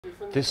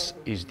This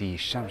is the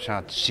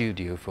Shamshad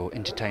studio for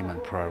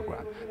entertainment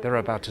program. They're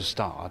about to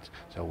start,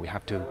 so we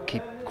have to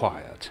keep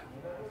quiet.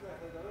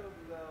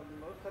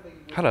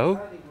 Hello.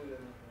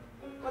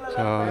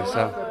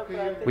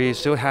 So we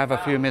still have a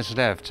few minutes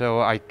left,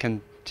 so I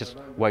can just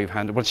wave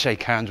hand, well,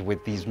 shake hands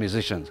with these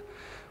musicians.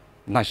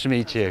 Nice to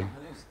meet you.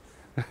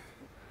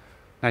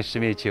 Nice to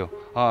meet you.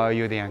 How are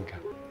you, the anchor?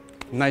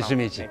 Nice to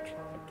meet you.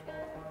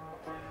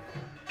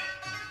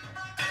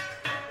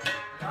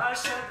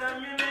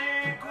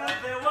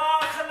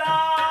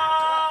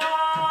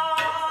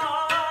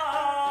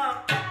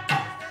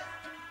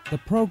 The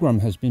program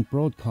has been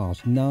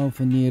broadcast now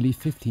for nearly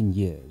 15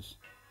 years.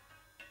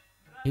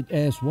 It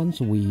airs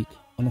once a week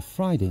on a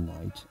Friday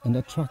night and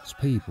attracts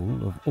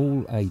people of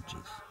all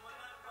ages.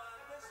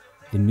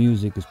 The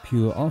music is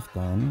pure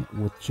Afghan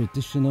with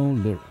traditional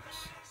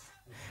lyrics.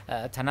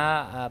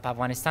 تنا په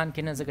افغانستان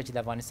کې نه ځکه چې د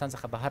افغانستان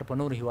څخه بهر په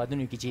نورو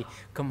هیوادونو کې چې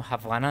کوم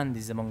افغانان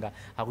دي زمونږ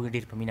هغوی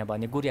ډېر په مینه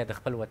باندې ګوري د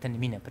خپل وطن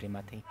مینه پرې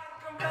ماتوي.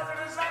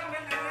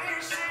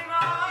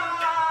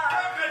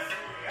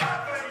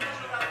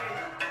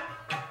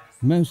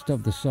 Most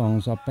of the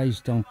songs are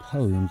based on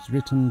poems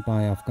written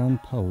by Afghan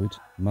poet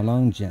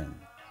Malang Jan.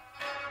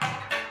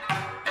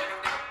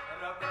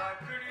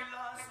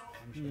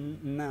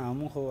 نه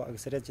مونږ خو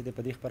اکثریت چې د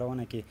په دې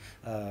خپرونه کې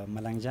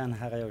ملنګ جان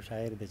هغه یو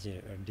شاعر دی چې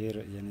ډېر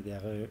یعنې د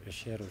هغه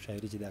شعر او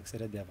شاعري چې د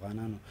اکثریت د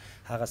افغانانو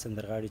هغه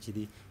سندرغاړي چې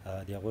دي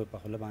د هغوی په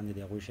خوله باندې د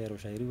هغوی شعر او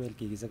شاعري ویل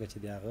کېږي ځکه چې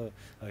د هغه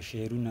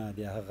شعرونه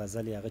د هغه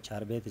غزلې هغه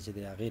چاربیتې چې د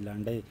هغې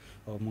لنډۍ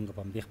او مونږ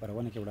په همدې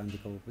خپرونه کې وړاندې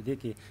کوو. په دې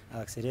کې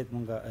اکثریت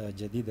مونږ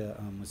جدید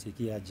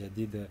موسیقي یا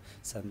جدید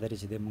سندرې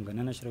چې دی مونږ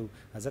نه نشرو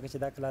ځکه چې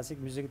دا کلاسیک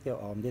میوزیک دی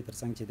او همدې تر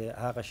څنګ چې دی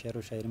هغه شعر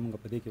او شاعري مونږ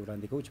په دې کې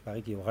وړاندې کوو چې په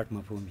هغې کې یو غټ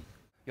مفهوم وي.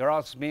 You're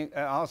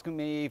asking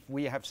me if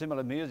we have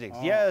similar music.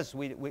 Oh. Yes,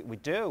 we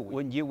do.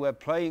 When you were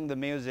playing the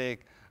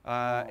music,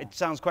 it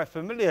sounds quite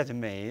familiar to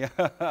me.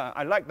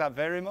 I like that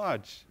very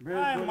much.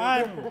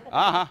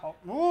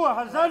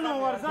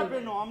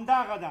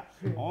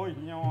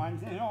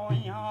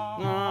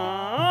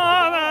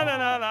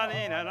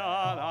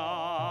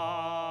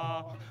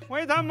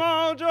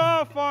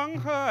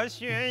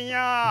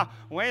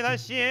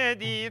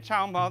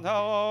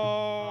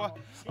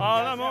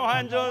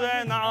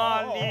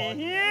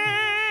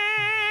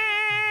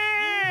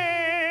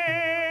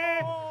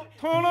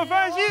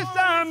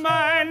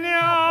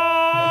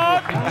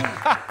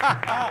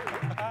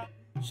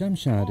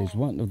 Shamshad is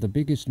one of the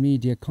biggest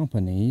media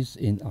companies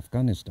in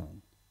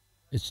Afghanistan.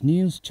 Its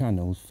news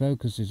channel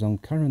focuses on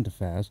current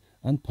affairs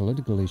and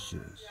political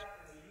issues.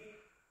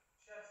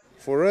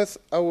 For us,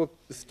 our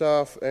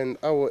staff and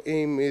our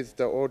aim is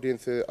the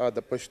audience are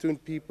the Pashtun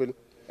people,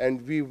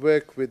 and we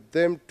work with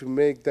them to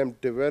make them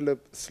develop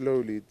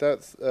slowly.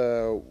 That's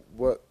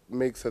what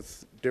makes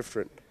us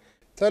different.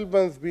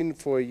 Taliban's been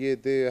for a year.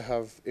 They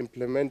have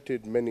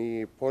implemented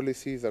many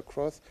policies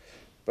across,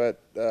 but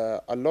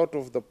a lot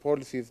of the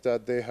policies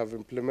that they have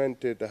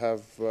implemented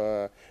have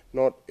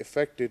not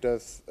affected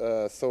us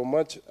so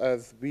much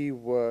as we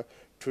were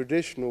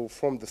traditional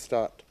from the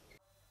start.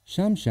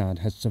 Shamshad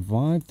has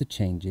survived the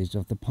changes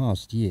of the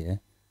past year,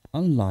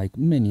 unlike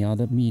many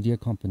other media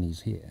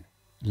companies here.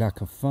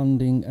 Lack of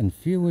funding and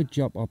fewer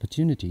job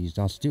opportunities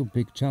are still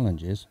big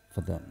challenges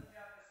for them.